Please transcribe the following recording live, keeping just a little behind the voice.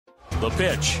The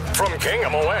pitch. From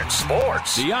KMOX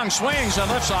Sports. DeYoung swings and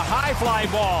lifts a high fly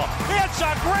ball. It's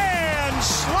a grand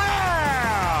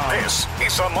slam! This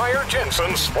is a Meyer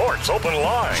Jensen Sports Open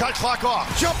Line. Shot clock off.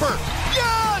 Jumper.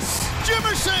 Yes!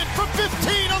 Jimerson from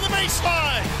 15 on the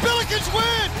baseline. Billikens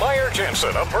win! Meyer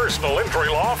Jensen, a personal injury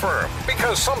law firm.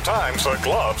 Because sometimes the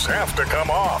gloves have to come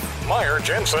off.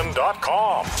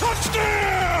 MeyerJensen.com.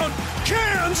 Touchdown!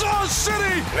 Kansas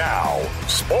City! Now,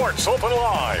 Sports Open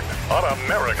Line on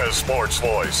America's Sports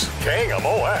Voice,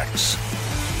 KMOX.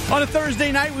 On a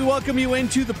Thursday night, we welcome you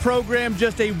into the program.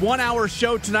 Just a one-hour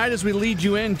show tonight as we lead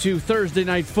you into Thursday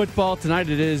Night Football. Tonight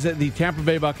it is the Tampa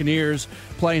Bay Buccaneers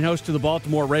playing host to the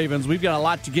Baltimore Ravens. We've got a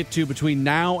lot to get to between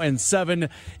now and 7.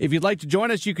 If you'd like to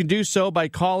join us, you can do so by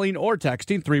calling or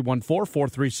texting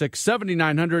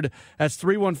 314-436-7900. That's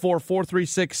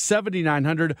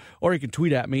 314-436-7900. Or you can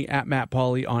tweet at me, at Matt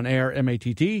Pauley on air,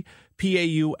 MattPauley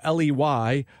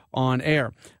on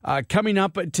air. Coming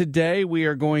up today, we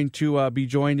are going to be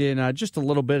joined in just a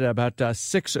little bit, about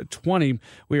 6:20.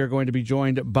 We are going to be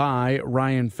joined by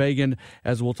Ryan Fagan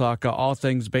as we'll talk all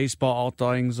things baseball, all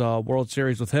things World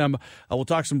Series with him. We'll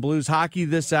talk some Blues hockey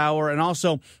this hour, and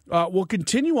also we'll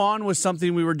continue on with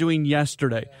something we were doing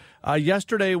yesterday.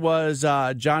 Yesterday was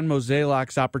John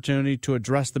Mozeliak's opportunity to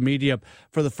address the media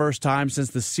for the first time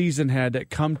since the season had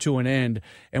come to an end.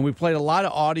 And we played a lot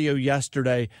of audio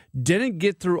yesterday. Didn't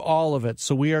get through all of it,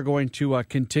 so we are going to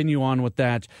continue on with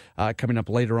that coming up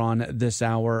later on this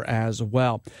hour as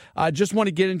well. I just want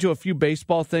to get into a few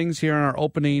baseball things here in our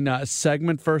opening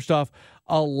segment. First off,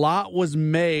 a lot was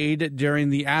made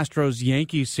during the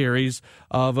Astros-Yankees series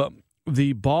of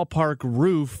the ballpark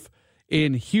roof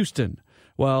in Houston.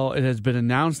 Well, it has been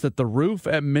announced that the roof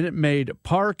at Minute Maid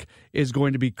Park is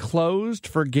going to be closed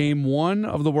for Game 1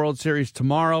 of the World Series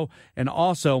tomorrow, and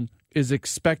also is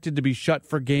expected to be shut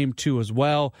for Game 2 as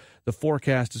well. The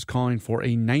forecast is calling for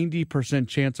a 90%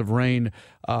 chance of rain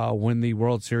when the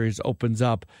World Series opens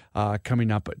up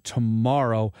coming up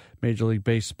tomorrow. Major League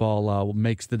Baseball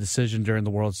makes the decision during the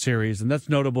World Series, and that's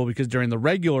notable because during the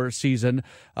regular season,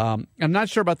 I'm not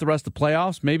sure about the rest of the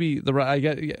playoffs. Maybe I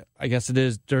guess it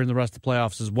is during the rest of the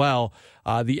playoffs as well.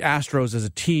 The Astros as a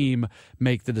team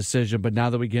make the decision, but now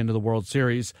that we get into the World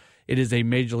Series, it is a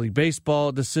Major League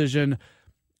Baseball decision.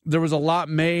 There was a lot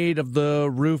made of the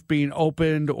roof being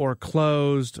opened or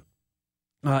closed.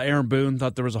 Aaron Boone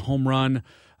thought there was a home run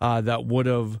that would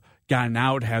have gotten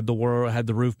out had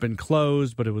the roof been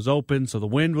closed, but it was open, so the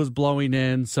wind was blowing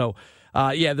in. So,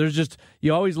 there's just,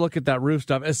 you always look at that roof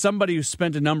stuff. As somebody who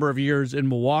spent a number of years in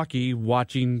Milwaukee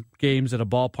watching games at a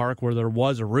ballpark where there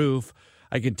was a roof,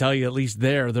 I can tell you at least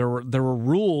there were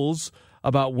rules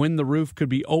about when the roof could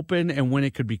be open and when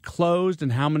it could be closed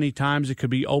and how many times it could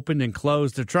be opened and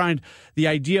closed. The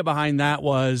idea behind that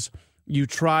was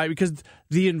because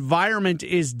the environment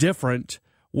is different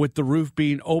with the roof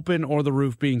being open or the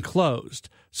roof being closed.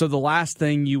 So the last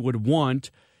thing you would want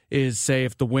is, say,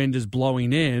 if the wind is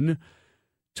blowing in,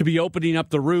 to be opening up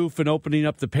the roof and opening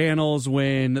up the panels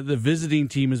when the visiting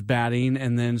team is batting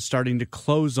and then starting to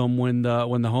close them when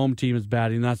the home team is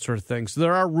batting, that sort of thing. So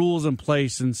there are rules in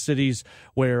place in cities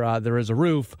where there is a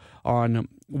roof on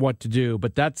what to do.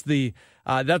 But that's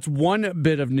one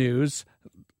bit of news.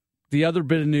 The other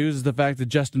bit of news is the fact that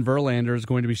Justin Verlander is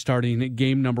going to be starting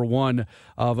game number 1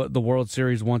 of the World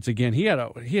Series once again. He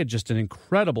had just an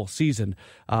incredible season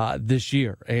this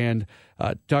year, and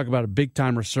talk about a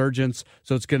big-time resurgence.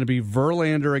 So it's going to be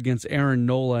Verlander against Aaron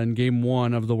Nola in game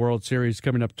 1 of the World Series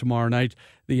coming up tomorrow night.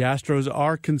 The Astros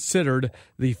are considered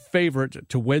the favorite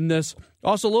to win this.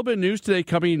 Also, a little bit of news today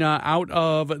coming out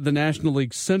of the National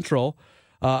League Central.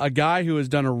 A guy who has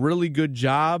done a really good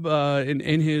job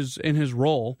in his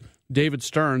role, David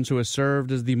Stearns, who has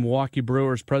served as the Milwaukee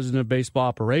Brewers president of baseball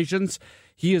operations.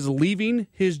 He is leaving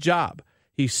his job.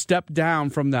 He stepped down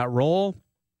from that role.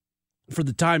 For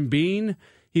the time being,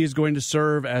 he is going to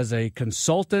serve as a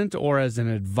consultant or as an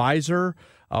advisor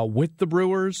with the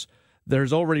Brewers.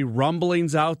 There's already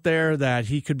rumblings out there that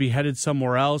he could be headed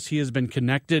somewhere else. He has been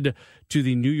connected to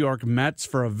the New York Mets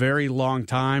for a very long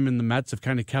time, and the Mets have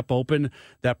kind of kept open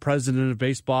that president of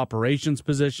baseball operations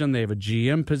position. They have a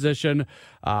GM position.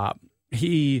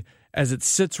 As it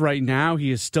sits right now,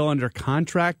 he is still under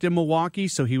contract in Milwaukee,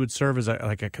 so he would serve as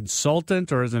a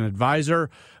consultant or as an advisor.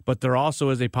 But there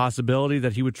also is a possibility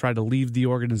that he would try to leave the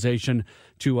organization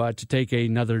to take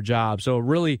another job. So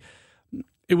really,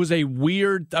 it was a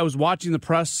weird. I was watching the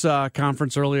press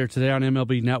conference earlier today on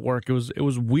MLB Network. It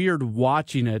was weird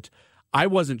watching it. I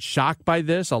wasn't shocked by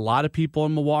this. A lot of people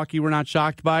in Milwaukee were not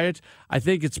shocked by it. I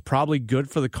think it's probably good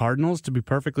for the Cardinals, to be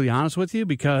perfectly honest with you,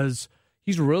 because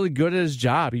he's really good at his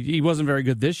job. He wasn't very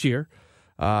good this year.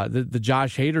 the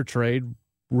Josh Hader trade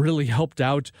really helped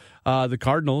out the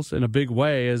Cardinals in a big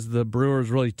way as the Brewers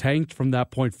really tanked from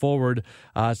that point forward.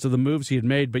 So the moves he had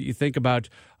made, but you think about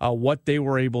what they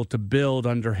were able to build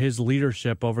under his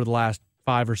leadership over the last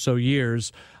 5 or so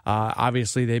years.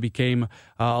 Obviously, they became,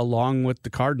 along with the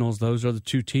Cardinals, those are the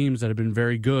two teams that have been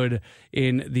very good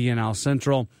in the NL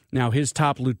Central. Now, his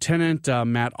top lieutenant,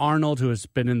 Matt Arnold, who has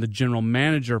been in the general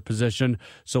manager position,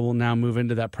 so will now move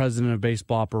into that president of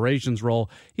baseball operations role.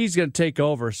 He's going to take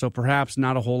over, so perhaps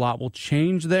not a whole lot will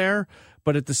change there.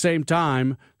 But at the same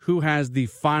time, who has the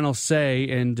final say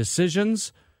in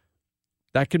decisions?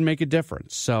 That can make a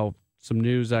difference. So some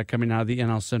news coming out of the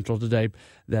NL Central today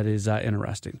that is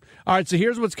interesting. All right, so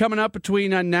here's what's coming up between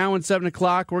now and 7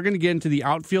 o'clock. We're going to get into the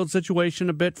outfield situation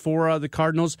a bit for the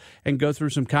Cardinals and go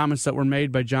through some comments that were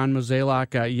made by John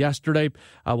Mozeliak yesterday.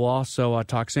 We'll also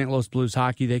talk St. Louis Blues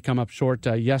hockey. They come up short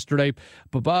yesterday.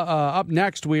 But up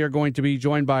next, we are going to be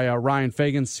joined by Ryan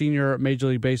Fagan, senior Major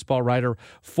League Baseball writer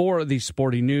for the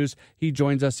Sporting News. He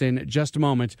joins us in just a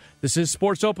moment. This is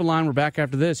Sports Open Line. We're back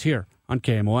after this here on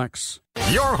KMOX.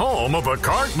 Your home of the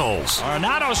Cardinals.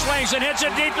 Arenado swings and hits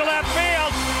it deep to left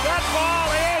field. That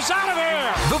ball is out of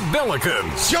here. The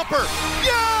Billikens. Jumper.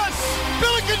 Yes!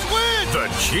 Billikens win! The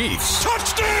Chiefs.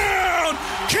 Touchdown!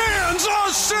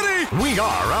 Kansas City! We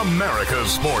are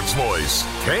America's sports voice.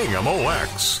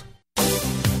 KMOX.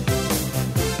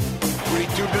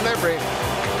 3-2 delivery.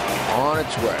 On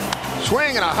its way.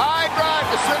 Swing and a high drive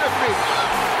to center field.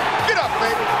 Get up,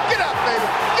 baby. Get up, baby.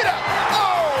 Get up.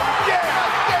 Oh, yeah!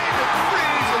 David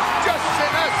Freese has just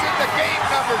sent us into game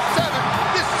number 7.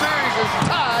 This series is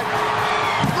tied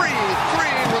 3-3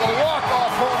 with a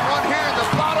walk-off home run here in the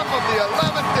bottom of the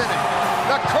 11th inning.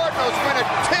 The Cardinals win it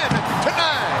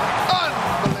 10-9.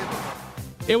 Unbelievable.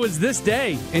 It was this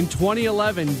day in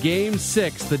 2011, Game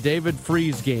 6, the David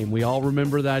Freese game. We all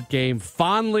remember that game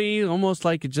fondly, almost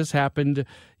like it just happened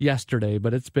yesterday,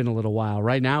 but it's been a little while.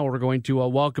 Right now, we're going to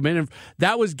welcome in. And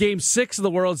that was Game 6 of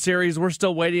the World Series. We're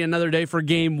still waiting another day for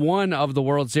Game 1 of the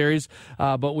World Series,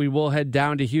 but we will head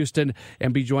down to Houston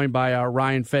and be joined by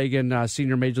Ryan Fagan,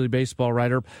 senior Major League Baseball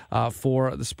writer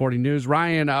for the Sporting News.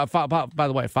 Ryan, by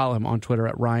the way, follow him on Twitter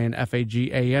at Ryan,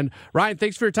 Fagan. Ryan,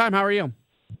 thanks for your time. How are you?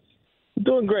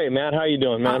 Doing great, Matt. How you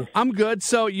doing, man? I'm good.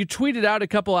 So you tweeted out a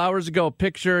couple hours ago a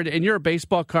picture, and you're a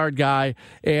baseball card guy,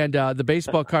 and the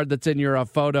baseball card that's in your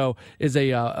photo is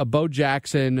a Bo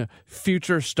Jackson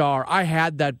future star. I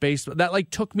had that baseball.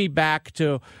 That took me back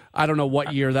to, I don't know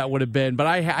what year that would have been, but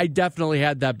I definitely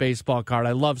had that baseball card.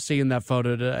 I love seeing that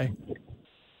photo today.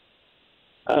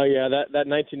 Oh, yeah, that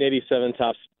 1987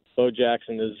 Topps Bo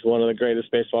Jackson is one of the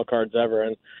greatest baseball cards ever.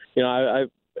 And, you know,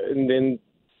 I've been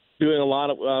doing a lot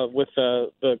of with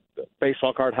the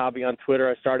baseball card hobby on Twitter.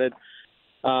 I started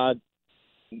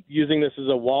using this as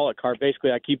a wallet card.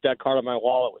 Basically, I keep that card on my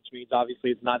wallet, which means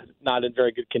obviously it's not in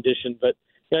very good condition. But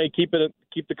you know, you keep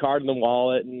the card in the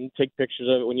wallet and take pictures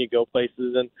of it when you go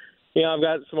places. And you know, I've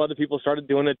got some other people started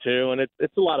doing it too, and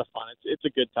it's a lot of fun. It's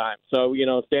a good time. So you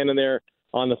know, standing there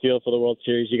on the field for the World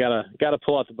Series, you gotta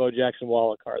pull out the Bo Jackson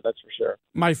wallet card. That's for sure.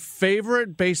 My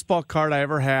favorite baseball card I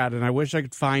ever had, and I wish I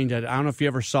could find it. I don't know if you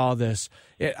ever saw this.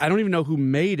 I don't even know who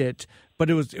made it, but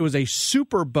it was a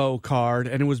Super Bo card,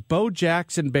 and it was Bo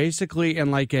Jackson basically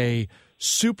in like a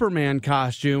Superman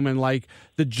costume, and like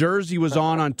the jersey was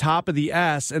on top of the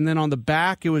S, and then on the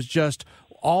back it was just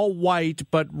all white,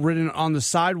 but written on the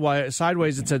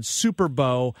sideways it said Super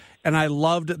Bo, and I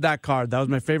loved that card. That was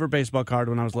my favorite baseball card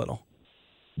when I was little.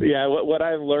 Yeah, what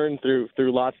I've learned through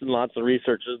lots and lots of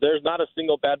research is there's not a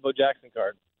single bad Bo Jackson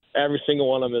card. Every single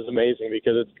one of them is amazing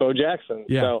because it's Bo Jackson.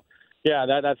 Yeah. So, yeah,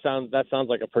 that sounds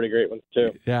like a pretty great one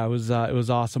too. Yeah, it was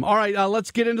awesome. All right,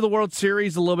 let's get into the World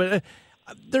Series a little bit.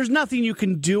 There's nothing you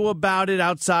can do about it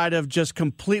outside of just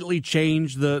completely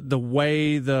change the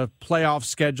way the playoff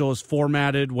schedule is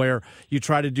formatted, where you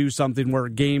try to do something where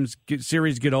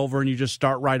series get over and you just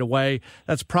start right away.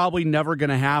 That's probably never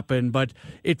going to happen, but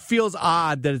it feels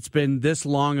odd that it's been this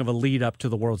long of a lead up to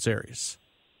the World Series.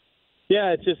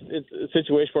 Yeah, it's a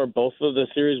situation where both of the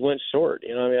series went short.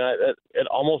 You know, I mean, it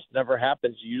almost never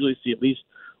happens. You usually see at least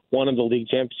one of the league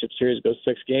championship series go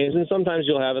 6 games, and sometimes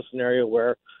you'll have a scenario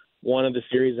where one of the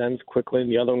series ends quickly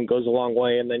and the other one goes a long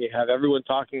way, and then you have everyone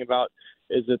talking about,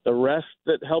 is it the rest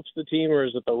that helps the team or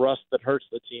is it the rust that hurts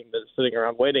the team that's sitting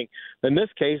around waiting? In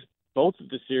this case, both of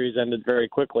the series ended very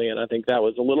quickly, and I think that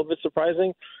was a little bit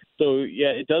surprising. So, yeah,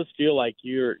 it does feel like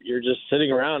you're just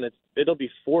sitting around. It'll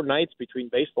be 4 nights between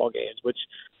baseball games, which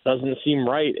doesn't seem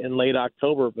right in late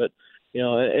October. But, you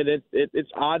know,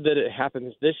 it's odd that it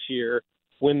happens this year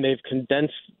when they've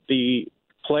condensed the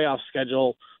playoff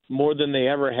schedule more than they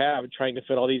ever have, trying to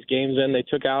fit all these games in. They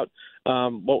took out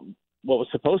what was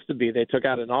supposed to be. They took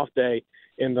out an off day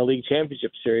in the league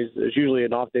championship series. There's usually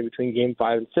an off day between game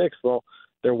 5 and 6. Well,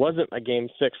 there wasn't a game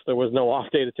 6. There was no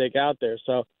off day to take out there.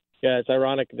 So, yeah, it's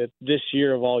ironic that this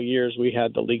year of all years we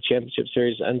had the league championship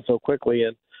series end so quickly.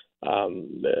 And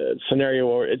the scenario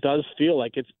where it does feel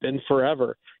like it's been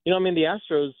forever. You know, I mean, the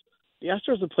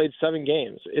Astros have played 7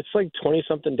 games. It's like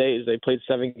 20-something days. They played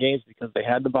 7 games because they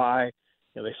had to bye.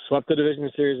 You know, they swept the division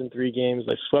series in 3 games.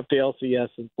 They swept the LCS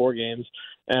in 4 games.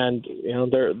 And, you know,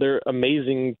 their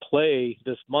amazing play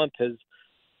this month has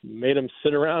made them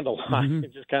sit around a lot and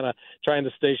just kind of trying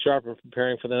to stay sharp and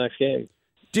preparing for the next game.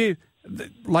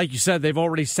 Like you said, they've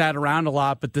already sat around a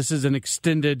lot, but this is an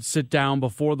extended sit down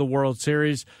before the World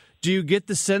Series. Do you get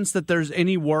the sense that there's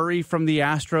any worry from the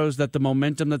Astros that the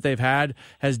momentum that they've had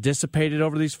has dissipated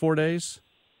over these 4 days?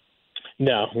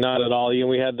 No, not at all. You know,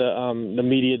 we had the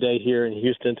media day here in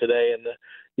Houston today, and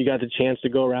you got the chance to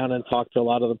go around and talk to a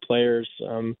lot of the players. You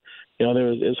know,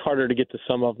 it was harder to get to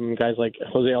some of them. Guys like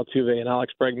Jose Altuve and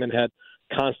Alex Bregman had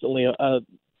constantly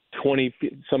 20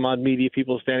 some odd media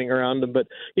people standing around them, but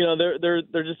you know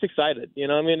they're just excited. You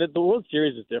know, I mean the World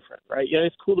Series is different, right? You know,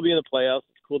 it's cool to be in the playoffs,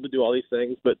 it's cool to do all these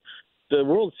things, but the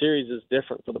World Series is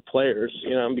different for the players,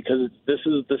 you know, because this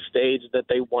is the stage that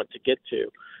they want to get to.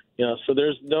 You know, so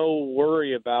there's no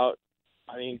worry about,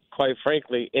 I mean, quite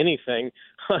frankly, anything,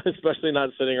 especially not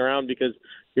sitting around because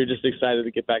you're just excited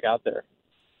to get back out there.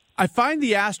 I find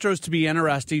the Astros to be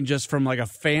interesting just from like a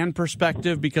fan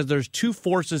perspective because there's 2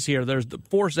 forces here. There's the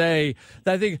force A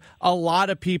that I think a lot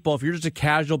of people, if you're just a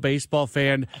casual baseball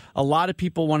fan, a lot of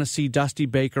people want to see Dusty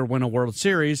Baker win a World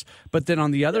Series. But then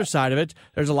on the other side of it,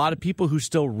 there's a lot of people who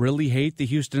still really hate the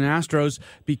Houston Astros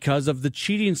because of the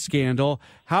cheating scandal.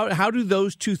 How do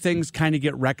those 2 things kind of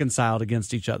get reconciled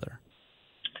against each other?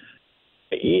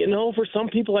 You know, for some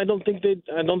people, I don't think that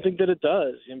it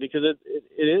does, and because it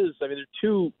is. I mean,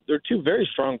 they're two very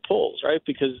strong pulls, right?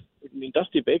 Because I mean,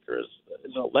 Dusty Baker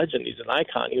is a legend. He's an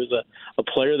icon. He was a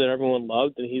player that everyone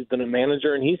loved, and he's been a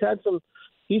manager, and he's had some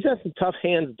tough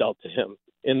hands dealt to him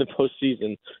in the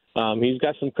postseason. He's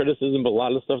got some criticism, but a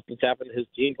lot of the stuff that's happened to his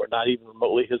team were not even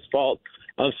remotely his fault.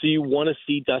 So you want to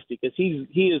see Dusty because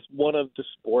he is one of the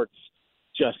sport's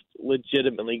just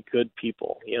legitimately good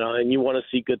people, you know, and you want to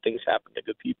see good things happen to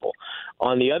good people.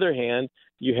 On the other hand,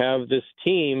 you have this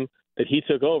team that he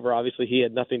took over. Obviously, he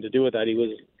had nothing to do with that. He was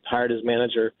hired as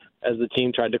manager as the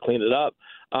team tried to clean it up.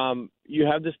 You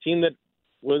have this team that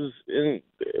was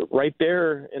right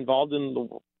there involved in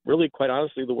really, quite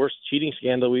honestly, the worst cheating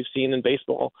scandal we've seen in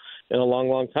baseball in a long,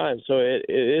 long time. So it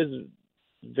is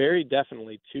very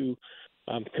definitely 2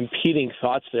 competing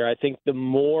thoughts there. I think the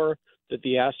more that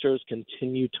the Astros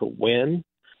continue to win,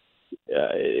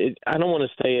 I don't want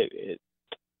to say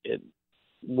it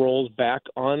rolls back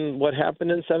on what happened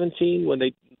in 2017 when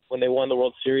they won the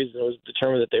World Series and it was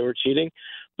determined that they were cheating,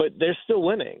 but they're still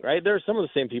winning, right? There are some of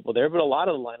the same people there, but a lot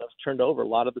of the lineups turned over. A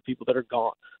lot of the people that are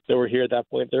gone, that were here at that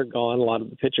point, they're gone. A lot of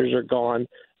the pitchers are gone.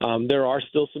 There are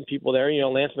still some people there. You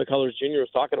know, Lance McCullers Jr. was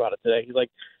talking about it today. He's like,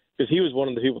 because he was one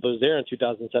of the people that was there in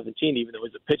 2017, even though he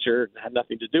was a pitcher and had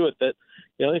nothing to do with it.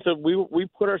 You know, he said, we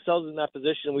put ourselves in that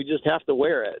position. We just have to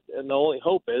wear it. And the only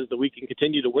hope is that we can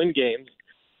continue to win games.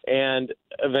 And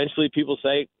eventually people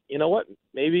say, you know what,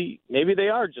 maybe they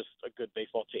are just a good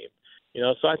baseball team. You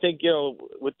know, so I think, you know,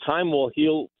 with time we'll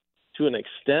heal to an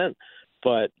extent,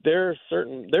 but there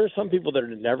are some people that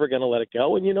are never going to let it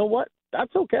go. And you know what?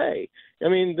 That's okay. I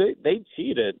mean, they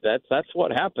cheated. That's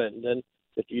what happened. And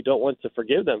if you don't want to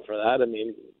forgive them for that, I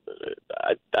mean,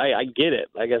 I get it.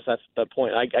 I guess that's the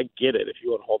point. I get it if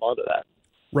you want to hold on to that.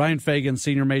 Ryan Fagan,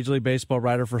 senior Major League Baseball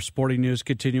writer for Sporting News,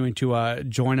 continuing to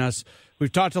join us.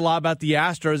 We've talked a lot about the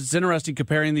Astros. It's interesting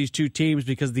comparing these 2 teams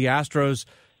because the Astros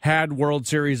had World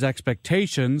Series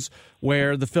expectations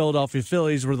where the Philadelphia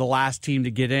Phillies were the last team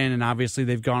to get in, and obviously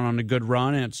they've gone on a good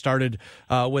run, and it started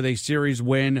with a series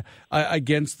win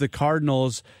against the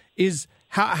Cardinals.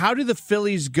 How do the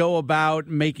Phillies go about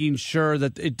making sure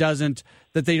that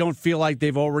that they don't feel like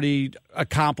they've already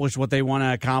accomplished what they want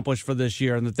to accomplish for this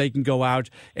year and that they can go out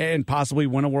and possibly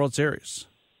win a World Series?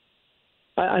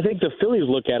 I think the Phillies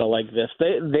look at it like this.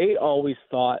 They always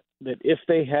thought that if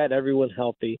they had everyone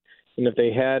healthy and if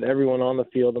they had everyone on the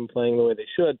field and playing the way they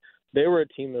should, they were a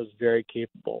team that was very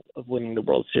capable of winning the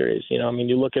World Series. You know, I mean,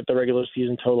 you look at the regular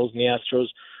season totals, and the Astros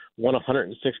won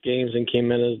 106 games and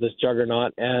came in as this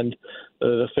juggernaut. And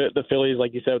the Phillies,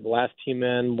 like you said, the last team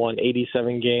in, won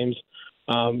 87 games.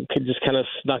 Could just kind of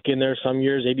snuck in there some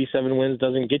years. 87 wins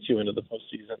doesn't get you into the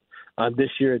postseason.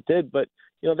 This year it did, but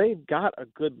you know they've got a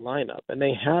good lineup and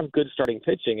they have good starting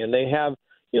pitching and they have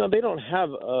they don't have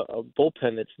a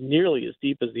bullpen that's nearly as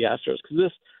deep as the Astros,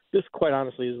 because this, quite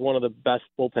honestly, is one of the best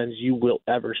bullpens you will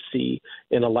ever see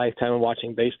in a lifetime of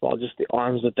watching baseball, just the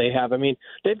arms that they have. I mean,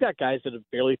 they've got guys that have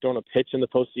barely thrown a pitch in the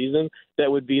postseason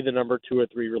that would be the number 2 or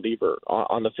 3 reliever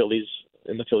on the Phillies,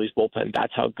 in the Phillies bullpen.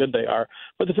 That's how good they are.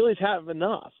 But the Phillies have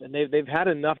enough, and they've had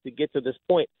enough to get to this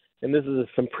point, and this is a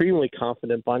supremely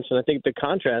confident bunch. And I think the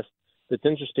contrast that's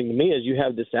interesting to me is you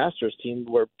have this Astros team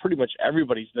where pretty much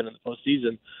everybody's been in the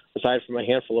postseason aside from a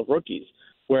handful of rookies,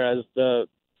 whereas the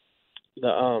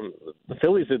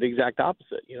Phillies are the exact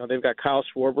opposite. They've got Kyle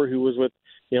Schwarber, who was with,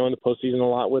 in the postseason a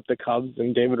lot with the Cubs,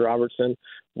 and David Robertson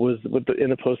was in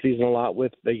the postseason a lot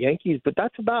with the Yankees, but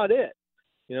that's about it.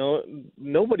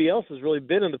 Nobody else has really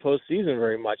been in the postseason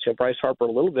very much. Bryce Harper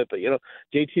a little bit, but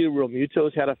JT Realmuto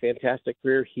has had a fantastic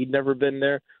career. He'd never been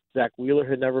there. Zach Wheeler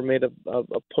had never made a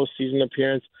postseason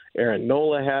appearance. Aaron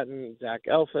Nola hadn't. Zach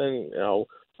Eflin,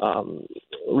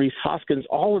 Rhys Hoskins,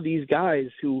 all of these guys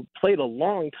who played a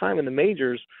long time in the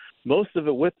majors, most of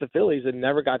it with the Phillies, and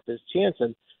never got this chance.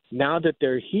 And now that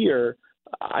they're here,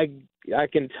 I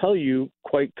can tell you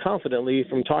quite confidently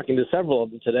from talking to several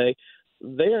of them today,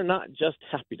 they are not just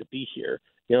happy to be here.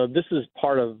 This is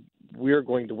part of, we're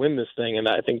going to win this thing, and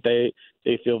I think they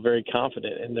feel very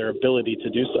confident in their ability to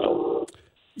do so.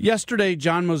 Yesterday,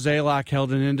 John Mozeliak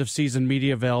held an end-of-season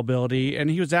media availability, and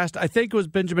he was asked, I think it was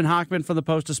Benjamin Hochman from the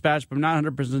Post-Dispatch, but I'm not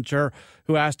 100% sure,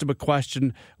 who asked him a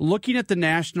question. Looking at the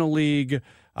National League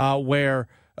where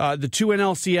the 2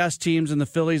 NLCS teams and the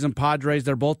Phillies and Padres,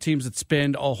 they're both teams that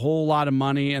spend a whole lot of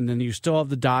money, and then you still have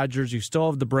the Dodgers, you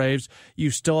still have the Braves,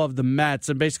 you still have the Mets,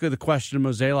 and basically the question of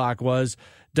Mozeliak was,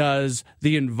 does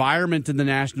the environment in the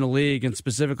National League, and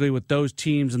specifically with those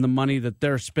teams and the money that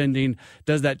they're spending,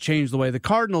 does that change the way the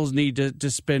Cardinals need to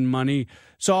spend money?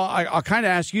 So I'll kind of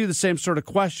ask you the same sort of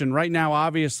question. Right now,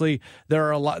 obviously, there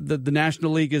are a lot. The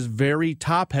National League is very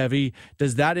top-heavy.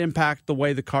 Does that impact the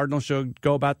way the Cardinals should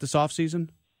go about this offseason?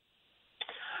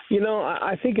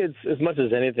 I think it's, as much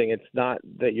as anything, it's not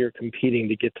that you're competing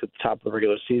to get to the top of the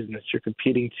regular season. It's you're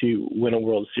competing to win a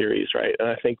World Series, right? And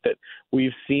I think that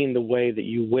we've seen the way that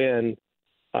you win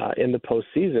in the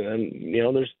postseason.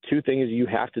 And, there's 2 things you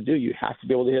have to do. You have to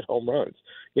be able to hit home runs,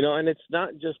 and it's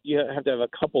not just you have to have a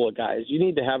couple of guys. You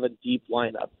need to have a deep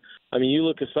lineup. I mean, you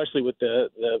look especially with the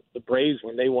Braves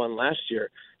when they won last year.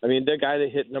 I mean, the guy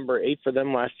that hit number 8 for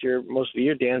them last year, most of the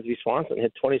year, Dansby Swanson,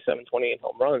 hit 27, 28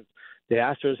 home runs. The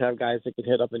Astros have guys that can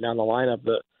hit up and down the lineup.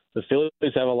 The Phillies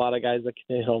have a lot of guys that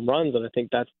can hit home runs, and I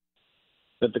think that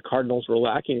the Cardinals were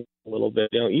lacking a little bit.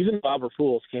 Even Albert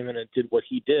Pujols came in and did what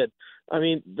he did. I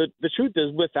mean, the truth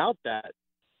is, without that,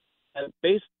 at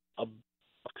base,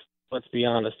 let's be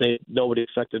honest, nobody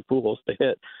expected Pujols to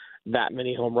hit that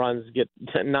many home runs, get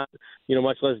not,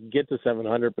 much less get to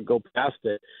 700, but go past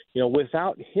it.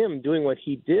 Without him doing what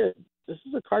he did, this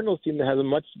is a Cardinals team that has a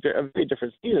very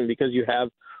different season, because you have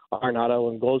Arenado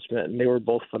and Goldschmidt, and they were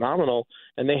both phenomenal,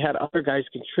 and they had other guys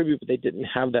contribute, but they didn't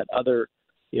have that other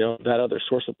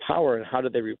source of power. And how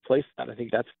did they replace that? I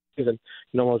think that's even,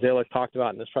 Mozeliak talked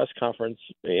about in his press conference,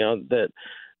 that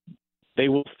they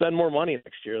will spend more money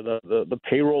next year. The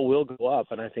payroll will go up,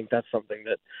 and I think that's something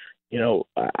that,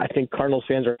 I think Cardinals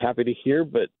fans are happy to hear,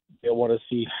 but they'll want to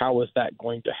see how is that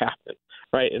going to happen,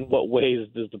 right? In what ways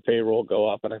does the payroll go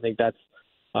up? And I think that's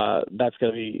going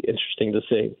to be interesting to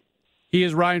see. He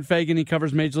is Ryan Fagan. He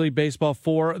covers Major League Baseball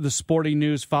for The Sporting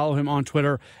News. Follow him on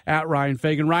Twitter at Ryan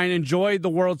Fagan. Ryan, enjoy the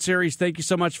World Series. Thank you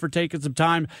so much for taking some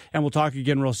time, and we'll talk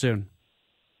again real soon.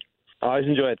 Always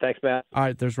enjoy it. Thanks, Matt. All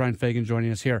right, there's Ryan Fagan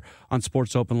joining us here on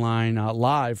Sports Open Line,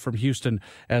 live from Houston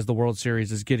as the World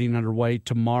Series is getting underway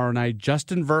tomorrow night.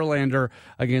 Justin Verlander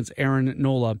against Aaron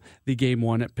Nola, the Game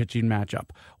 1 pitching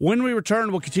matchup. When we return,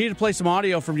 we'll continue to play some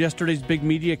audio from yesterday's big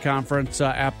media conference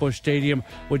at Busch Stadium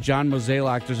with John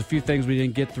Mozeliak. There's a few things we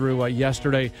didn't get through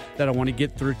yesterday that I want to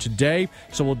get through today,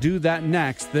 so we'll do that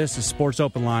next. This is Sports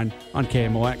Open Line on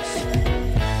KMOX.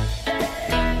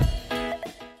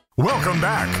 Welcome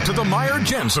back to the Meyer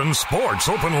Jensen Sports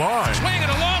Open Line. Swinging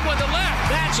along with the left.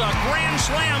 That's a grand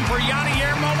slam for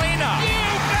Yadier Molina.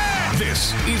 You bet!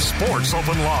 This is Sports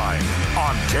Open Line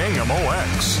on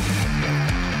KMOX.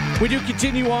 We do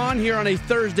continue on here on a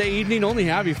Thursday evening. Only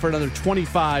have you for another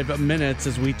 25 minutes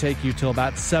as we take you till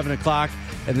about 7 o'clock.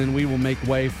 And then we will make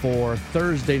way for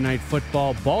Thursday night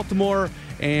football. Baltimore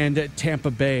and Tampa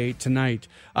Bay tonight.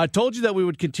 I told you that we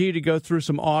would continue to go through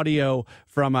some audio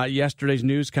from yesterday's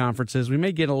news conferences. We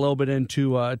may get a little bit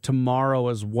into tomorrow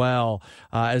as well.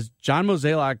 As John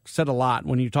Mozeliak said a lot,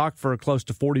 when you talk for close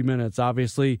to 40 minutes,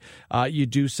 obviously you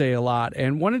do say a lot.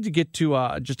 And wanted to get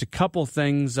to just a couple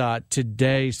things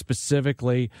today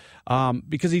specifically,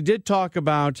 because he did talk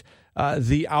about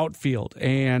the outfield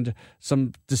and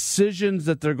some decisions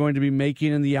that they're going to be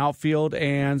making in the outfield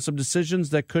and some decisions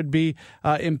that could be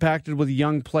impacted with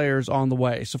young players on the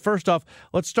way. So first off,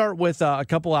 let's start with a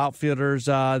couple outfielders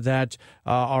that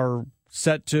are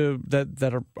set to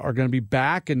that are going to be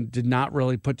back and did not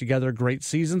really put together great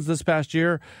seasons this past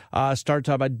year. Start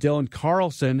talking about Dylan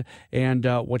Carlson and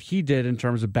what he did in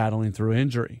terms of battling through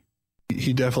injury.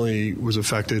 He definitely was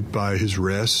affected by his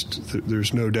wrist.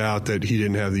 There's no doubt that he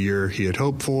didn't have the year he had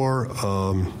hoped for.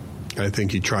 I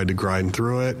think he tried to grind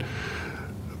through it.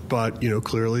 But,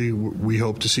 clearly we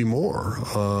hope to see more.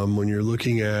 When you're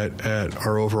looking at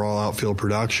our overall outfield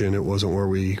production, it wasn't where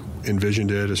we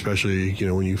envisioned it, especially,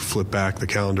 when you flip back the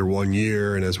calendar 1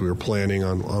 year and as we were planning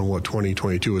on what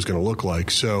 2022 was going to look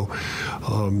like. So,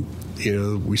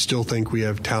 we still think we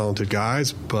have talented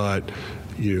guys, but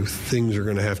things are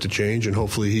going to have to change, and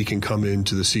hopefully he can come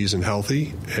into the season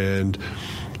healthy. And,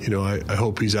 I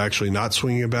hope he's actually not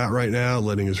swinging a bat right now,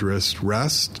 letting his wrist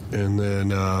rest. And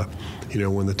then,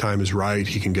 when the time is right,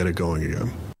 he can get it going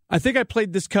again. I think I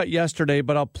played this cut yesterday,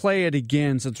 but I'll play it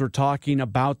again since we're talking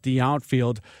about the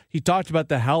outfield. He talked about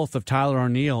the health of Tyler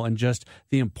O'Neill and just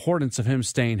the importance of him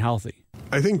staying healthy.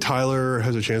 I think Tyler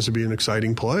has a chance to be an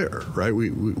exciting player, right?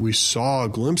 We saw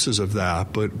glimpses of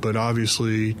that, but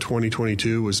obviously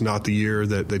 2022 was not the year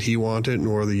that he wanted,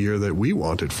 nor the year that we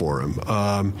wanted for him.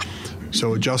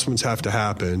 So adjustments have to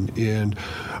happen. And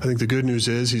I think the good news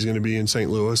is he's going to be in St.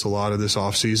 Louis a lot of this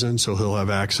offseason, so he'll have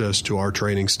access to our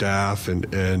training staff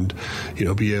and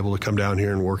be able to come down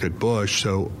here and work at Busch.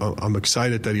 So I'm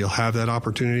excited that he'll have that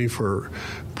opportunity for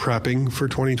prepping for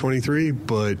 2023,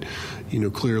 but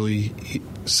clearly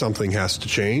something has to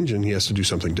change and he has to do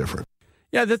something different.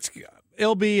 Yeah,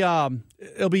 it'll be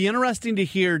interesting to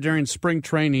hear during spring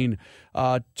training,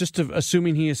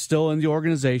 assuming he is still in the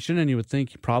organization, and you would think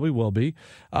he probably will be,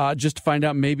 just to find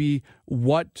out maybe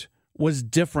what was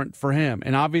different for him.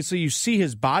 And obviously you see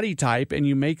his body type and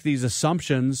you make these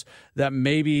assumptions that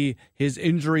maybe his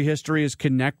injury history is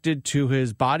connected to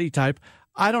his body type.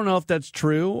 I don't know if that's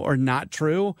true or not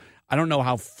true. I don't know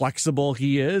how flexible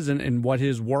he is and what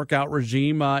his workout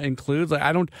regime includes.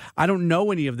 I don't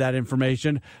know any of that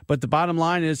information, but the bottom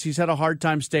line is he's had a hard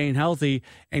time staying healthy,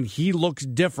 and he looks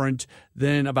different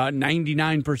than about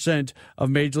 99% of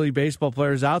Major League Baseball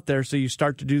players out there. So you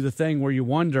start to do the thing where you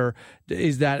wonder,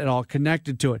 is that at all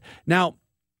connected to it? Now,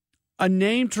 a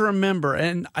name to remember,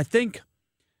 and I think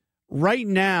right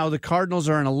now the Cardinals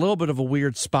are in a little bit of a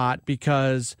weird spot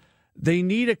because they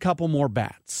need a couple more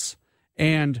bats.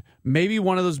 And maybe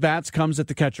one of those bats comes at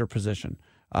the catcher position.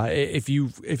 If you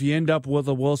end up with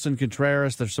a Wilson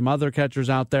Contreras, there's some other catchers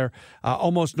out there.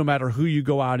 Almost no matter who you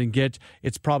go out and get,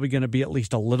 it's probably going to be at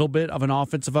least a little bit of an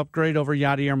offensive upgrade over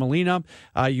Yadier Molina.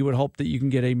 You would hope that you can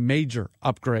get a major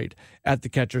upgrade at the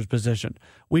catcher's position.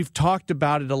 We've talked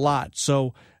about it a lot,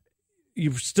 so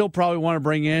you still probably want to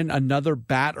bring in another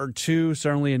bat or two,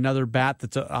 certainly another bat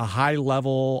that's a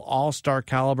high-level, all-star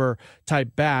caliber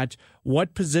type bat.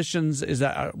 What positions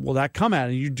will that come at?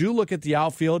 And you do look at the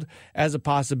outfield as a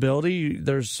possibility.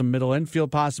 There's some middle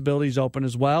infield possibilities open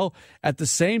as well. At the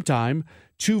same time,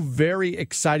 two very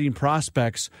exciting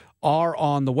prospects are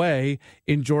on the way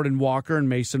in Jordan Walker and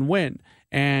Mason Wynn.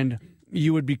 And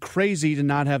you would be crazy to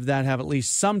not have that have at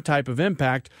least some type of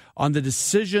impact on the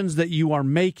decisions that you are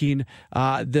making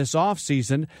this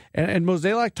offseason. And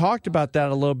Mozeliak talked about that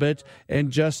a little bit, and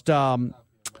just the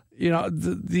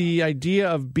idea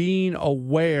of being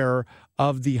aware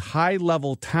of the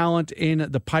high-level talent in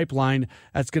the pipeline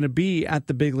that's going to be at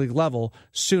the big league level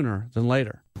sooner than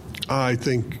later. I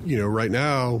think, right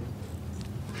now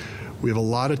we have a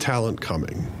lot of talent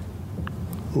coming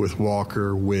with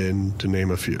Walker, Wynn, to name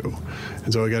a few.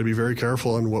 And so I got to be very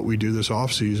careful on what we do this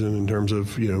offseason in terms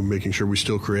of, making sure we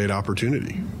still create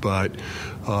opportunity. But,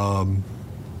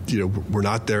 we're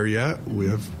not there yet. We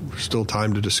have still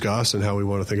time to discuss and how we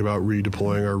want to think about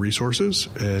redeploying our resources.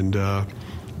 And,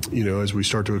 as we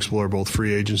start to explore both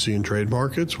free agency and trade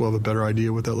markets, we'll have a better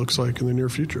idea what that looks like in the near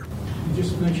future. You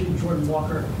just mentioned Jordan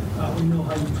Walker. We know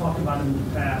how you've talked about him in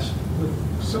the past.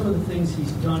 With some of the things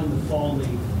he's done in the fall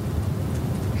league,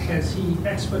 has he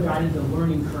expedited the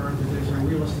learning curve that there's a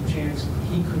realistic chance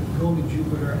he could go to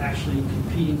Jupiter actually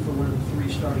competing for one of the three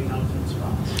starting outfield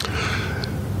spots?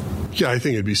 Yeah, I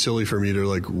think it'd be silly for me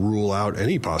to rule out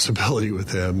any possibility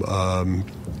with him.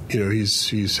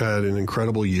 He's had an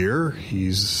incredible year.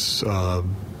 He's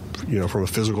from a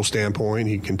physical standpoint,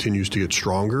 he continues to get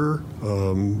stronger.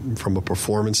 From a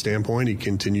performance standpoint, he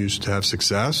continues to have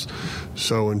success.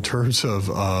 So in terms of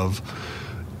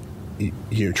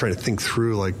trying to think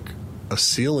through a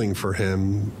ceiling for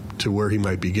him to where he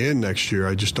might begin next year,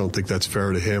 I just don't think that's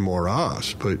fair to him or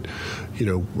us. But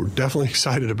we're definitely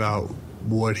excited about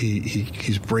what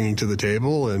he's bringing to the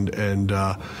table, and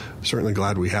certainly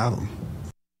glad we have him.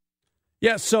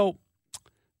 Yeah, so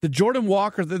the Jordan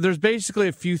Walker, there's basically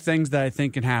a few things that I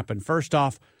think can happen. First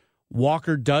off,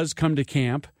 Walker does come to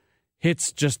camp,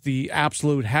 hits just the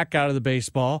absolute heck out of the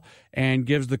baseball, and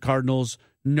gives the Cardinals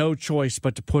no choice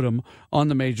but to put him on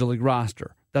the Major League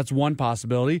roster. That's one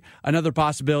possibility. Another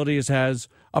possibility is has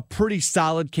a pretty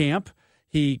solid camp.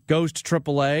 He goes to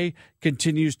AAA,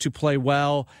 continues to play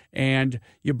well, and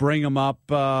you bring him up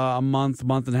a month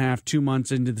and a half, 2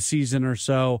 months into the season or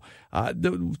so.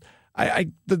 The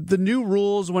new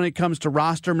rules when it comes to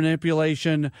roster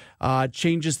manipulation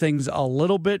changes things a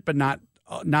little bit, but not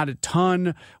a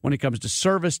ton. When it comes to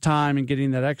service time and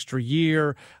getting that extra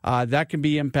year, that can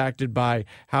be impacted by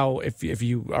how if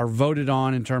you are voted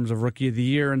on in terms of Rookie of the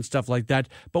Year and stuff like that.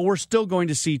 But we're still going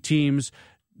to see teams,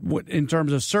 in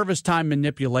terms of service time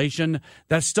manipulation,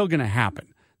 that's still going to happen.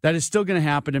 That is still going to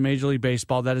happen in Major League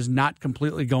Baseball. That is not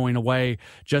completely going away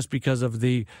just because of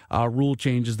the rule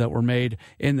changes that were made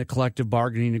in the collective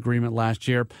bargaining agreement last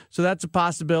year. So that's a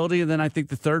possibility. And then I think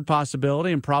the third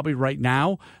possibility, and probably right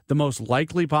now the most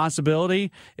likely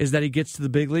possibility, is that he gets to the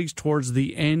big leagues towards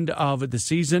the end of the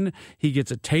season. He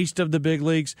gets a taste of the big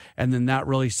leagues, and then that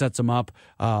really sets him up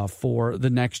for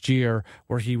the next year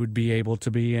where he would be able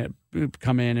to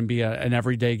come in and be an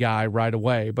everyday guy right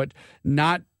away. But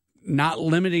not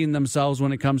limiting themselves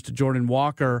when it comes to Jordan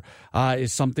Walker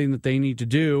is something that they need to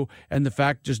do. And the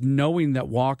fact, just knowing that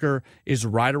Walker is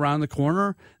right around the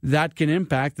corner, that can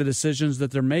impact the decisions that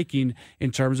they're making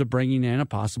in terms of bringing in a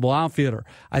possible outfielder.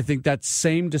 I think that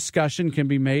same discussion can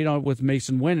be made with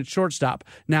Mason Wynn at shortstop.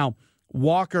 Now,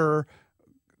 Walker,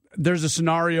 there's a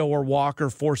scenario where Walker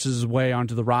forces his way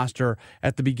onto the roster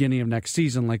at the beginning of next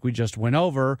season, like we just went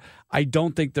over. I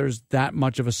don't think there's that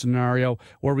much of a scenario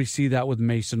where we see that with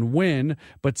Mason Wynn,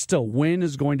 but still, Wynn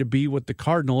is going to be with the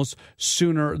Cardinals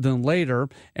sooner than later.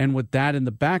 And with that in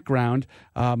the background,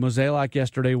 Mozeliak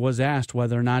yesterday was asked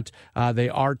whether or not they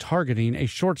are targeting a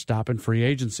shortstop in free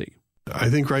agency.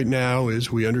 I think right now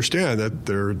is we understand that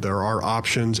there are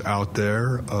options out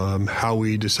there. How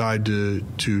we decide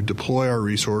to deploy our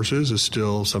resources is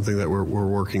still something that we're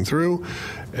working through.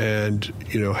 And,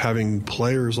 having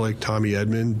players like Tommy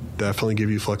Edman definitely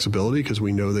give you flexibility because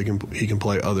we know he can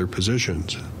play other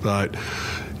positions. But,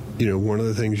 one of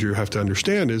the things you have to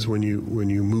understand is when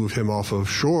you move him off of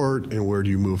short, and where do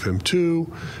you move him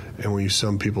to? And when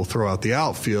some people throw out the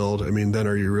outfield, then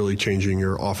are you really changing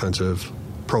your offensive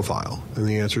profile? And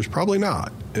the answer is probably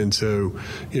not. And so,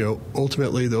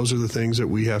 ultimately, those are the things that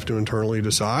we have to internally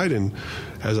decide. And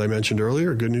as I mentioned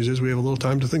earlier, good news is we have a little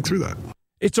time to think through that.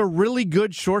 It's a really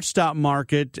good shortstop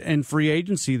market and free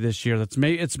agency this year.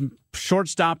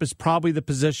 Shortstop is probably the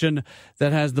position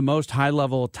that has the most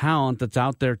high-level talent that's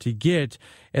out there to get.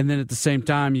 And then at the same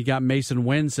time, you got Mason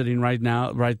Wynn sitting right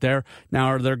there. Now,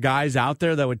 are there guys out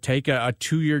there that would take a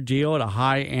 2-year deal at a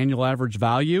high annual average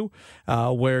value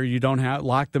where you don't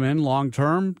lock them in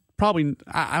long-term? Probably,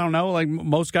 I don't know, like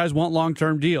most guys want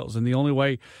long-term deals. And the only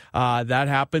way that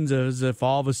happens is if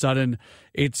all of a sudden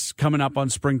it's coming up on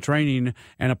spring training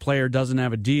and a player doesn't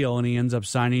have a deal and he ends up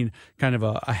signing kind of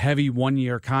a heavy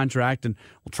 1-year contract and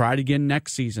will try it again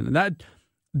next season. And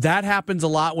that happens a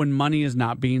lot when money is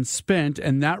not being spent.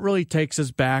 And that really takes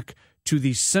us back to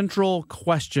the central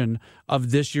question of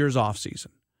this year's offseason.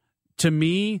 To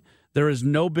me, there is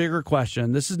no bigger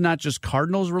question. This is not just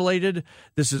Cardinals related.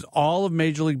 This is all of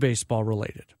Major League Baseball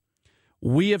related.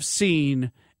 We have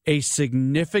seen a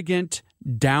significant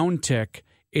downtick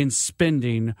in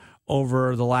spending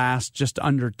over the last just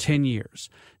under 10 years.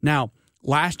 Now,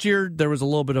 last year, there was a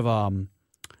little bit of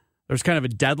there was kind of a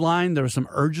deadline. There was some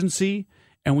urgency,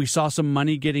 and we saw some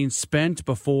money getting spent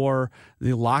before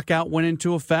the lockout went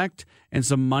into effect, and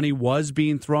some money was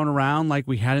being thrown around like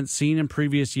we hadn't seen in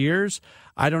previous years.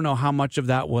 I don't know how much of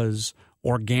that was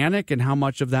organic and how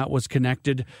much of that was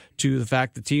connected to the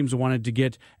fact that teams wanted to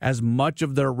get as much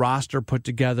of their roster put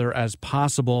together as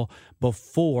possible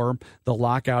before the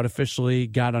lockout officially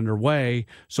got underway.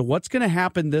 So what's going to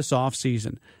happen this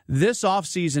offseason? This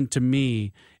offseason, to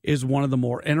me, is one of the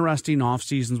more interesting off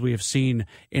seasons we have seen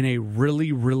in a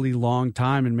really, really long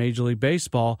time in Major League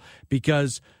Baseball,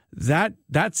 because that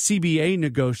CBA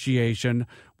negotiation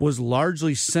was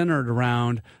largely centered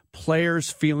around players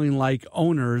feeling like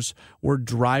owners were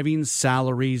driving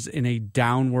salaries in a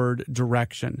downward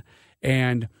direction.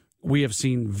 And we have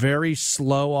seen very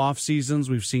slow off seasons.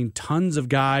 We've seen tons of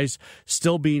guys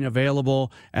still being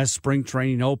available as spring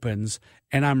training opens.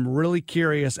 And I'm really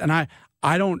curious. And I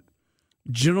don't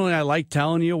generally, I like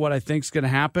telling you what I think is going to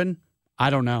happen.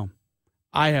 I don't know.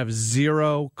 I have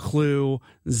zero clue,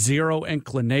 zero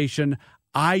inclination.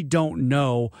 I don't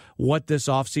know what this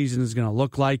offseason is going to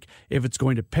look like, if it's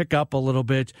going to pick up a little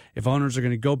bit, if owners are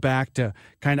going to go back to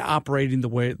kind of operating the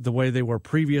way they were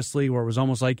previously, where it was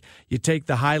almost like you take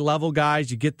the high-level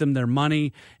guys, you get them their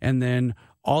money, and then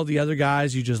all the other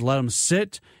guys, you just let them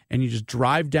sit and you just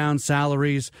drive down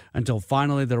salaries until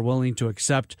finally they're willing to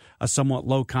accept a somewhat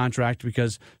low contract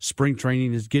because spring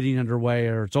training is getting underway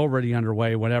or it's already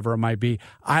underway, whatever it might be.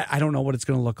 I don't know what it's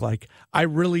going to look like. I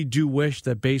really do wish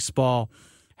that baseball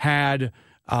had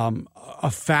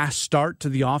a fast start to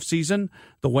the offseason,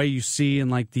 the way you see in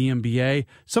like the NBA.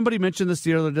 Somebody mentioned this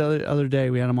the other day.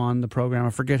 We had them on the program.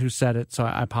 I forget who said it, so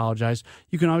I apologize.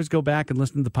 You can always go back and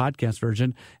listen to the podcast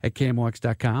version at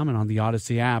KMOX.com and on the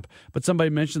Odyssey app. But somebody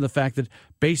mentioned the fact that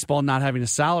baseball not having a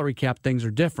salary cap, things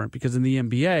are different because in the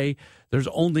NBA, there's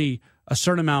only a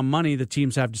certain amount of money the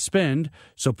teams have to spend,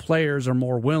 so players are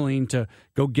more willing to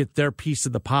go get their piece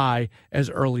of the pie as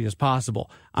early as possible.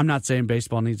 I'm not saying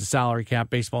baseball needs a salary cap.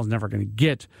 Baseball is never going to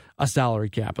get a salary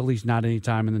cap, at least not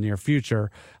anytime in the near future.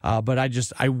 But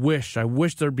I wish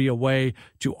there'd be a way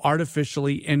to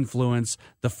artificially influence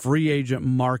the free agent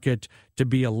market to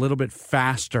be a little bit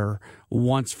faster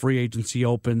once free agency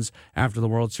opens after the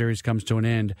World Series comes to an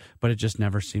end, but it just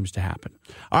never seems to happen.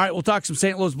 All right, we'll talk some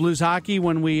St. Louis Blues hockey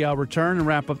when we return and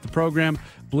wrap up the program.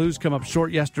 Blues come up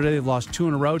short yesterday. They've lost 2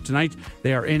 in a row. Tonight,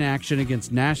 they are in action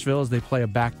against Nashville as they play a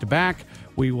back-to-back.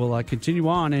 We will continue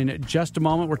on in just a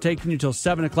moment. We're taking you till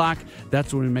 7 o'clock.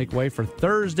 That's when we make way for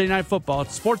Thursday Night Football.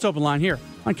 It's Sports Open Line here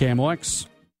on KMOX.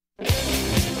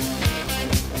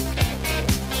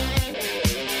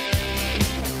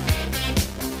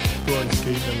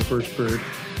 Skating in the first period,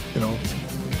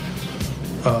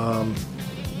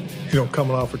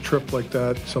 coming off a trip like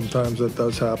that, sometimes that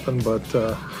does happen. But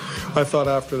I thought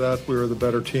after that we were the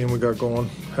better team. We got going,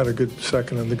 had a good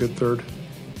second and a good third.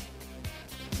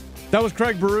 That was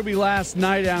Craig Berube last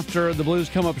night after the Blues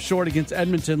come up short against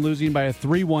Edmonton, losing by a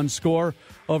 3-1 score.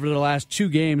 Over the last 2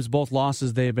 games, both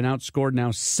losses, they have been outscored now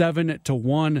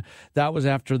 7-1. That was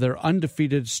after their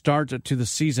undefeated start to the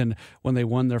season when they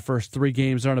won their first 3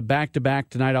 games. They're on a back-to-back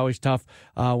tonight. Always tough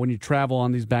when you travel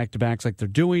on these back-to-backs like they're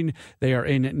doing. They are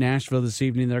in Nashville this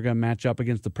evening. They're going to match up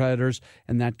against the Predators,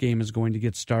 and that game is going to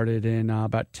get started in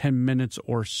about 10 minutes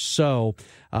or so.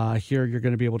 Here you're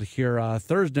going to be able to hear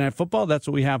Thursday Night Football. That's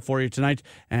what we have for you tonight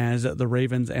as the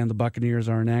Ravens and the Buccaneers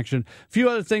are in action. A few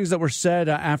other things that were said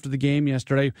after the game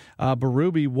yesterday.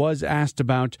 Berube was asked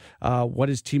about what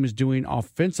his team is doing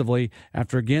offensively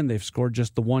after, again, they've scored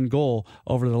just the 1 goal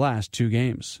over the last 2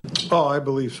 games. Oh, I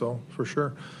believe so, for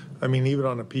sure. I mean, even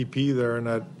on a PP there in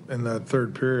that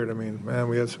third period, I mean, man,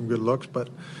 we had some good looks, but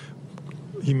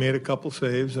he made a couple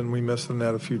saves, and we missed the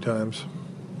net a few times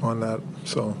on that.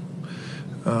 So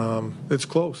it's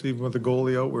close. Even with the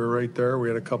goalie out, we were right there. We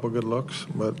had a couple good looks,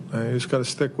 but you just got to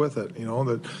stick with it.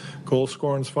 The goal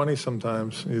scoring's funny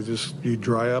sometimes. You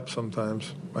dry up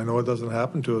sometimes. I know it doesn't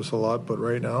happen to us a lot, but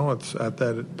right now it's at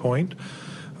that point.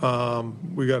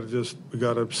 We got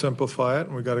to simplify it,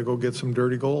 and we got to go get some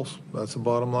dirty goals. That's the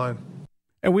bottom line.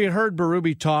 And we had heard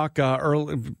Berube talk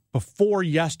early before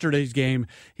yesterday's game.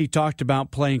 He talked about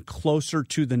playing closer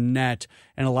to the net,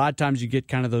 and a lot of times you get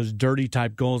kind of those dirty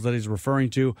type goals that he's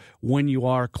referring to when you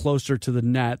are closer to the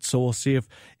net. So we'll see if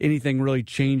anything really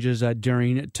changes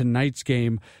during tonight's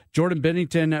game. Jordan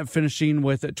Binnington finishing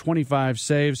with 25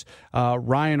 saves.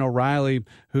 Ryan O'Reilly,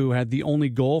 who had the only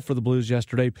goal for the Blues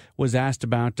yesterday, was asked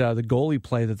about the goalie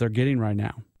play that they're getting right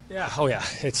now. Yeah,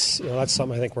 it's that's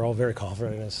something I think we're all very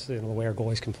confident in is the way our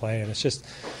goalies can play, and it's just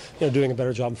doing a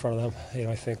better job in front of them.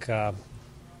 I think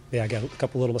again, a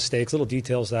couple little mistakes, little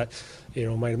details that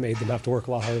might have made them have to work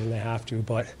a lot harder than they have to.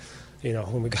 But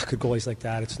when we got good goalies like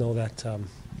that, it's know that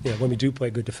when we do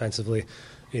play good defensively,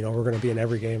 we're going to be in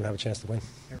every game and have a chance to win.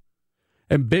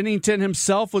 And Binnington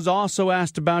himself was also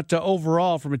asked about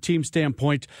overall, from a team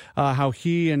standpoint, how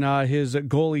he and his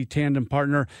goalie tandem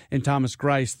partner in Thomas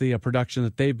Greiss, the production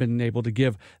that they've been able to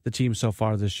give the team so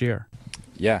far this year.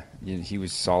 Yeah, he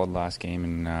was solid last game,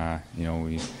 and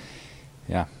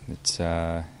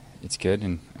it's good,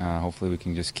 and hopefully we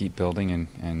can just keep building,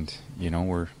 and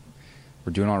we're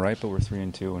doing all right, but we're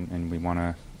 3-2, and we want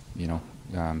to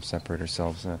separate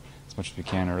ourselves as much as we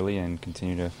can early and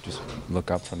continue to just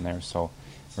look up from there. So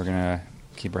we're going to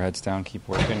keep our heads down, keep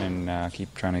working, and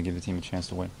keep trying to give the team a chance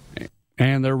to win.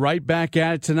 And they're right back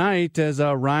at it tonight, as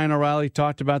Ryan O'Reilly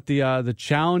talked about the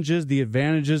challenges, the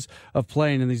advantages of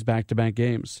playing in these back-to-back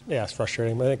games. Yeah, it's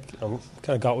frustrating. I think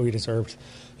kind of got what we deserved.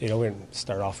 We didn't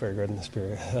start off very good in this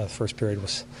period. First period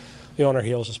was, on our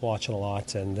heels, just watching a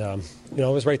lot, and it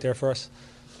was right there for us.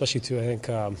 Especially too, I think,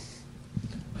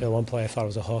 one play I thought it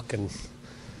was a hook, and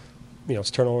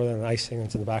it's turnover and icing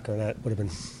into the back of the net would have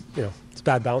been, it's a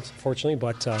bad bounce, unfortunately.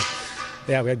 But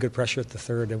we had good pressure at the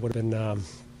third. It would have been,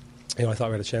 I thought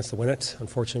we had a chance to win it.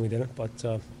 Unfortunately, we didn't. But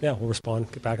we'll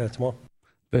respond, get back at it tomorrow.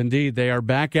 Indeed, they are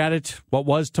back at it. What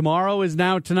was tomorrow is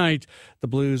now tonight. The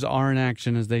Blues are in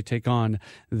action as they take on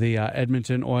the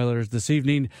Edmonton Oilers this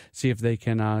evening. See if they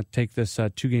can take this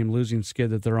two-game losing skid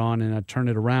that they're on and turn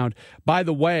it around. By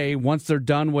the way, once they're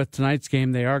done with tonight's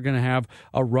game, they are going to have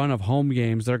a run of home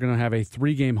games. They're going to have a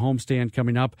 3-game homestand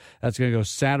coming up. That's going to go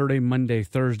Saturday, Monday,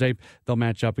 Thursday. They'll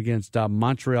match up against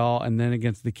Montreal and then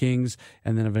against the Kings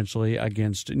and then eventually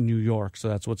against New York. So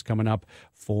that's what's coming up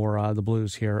for the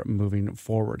Blues here moving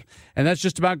forward. And that's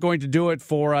just about going to do it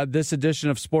for this edition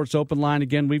of Sports Open Line.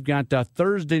 Again, we've got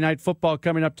Thursday night football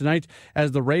coming up tonight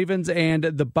as the Ravens and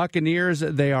the Buccaneers,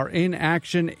 they are in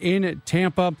action in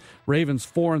Tampa. Ravens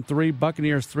 4-3,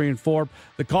 Buccaneers 3-4.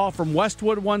 The call from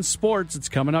Westwood One Sports, it's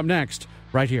coming up next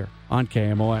right here on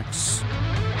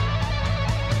KMOX.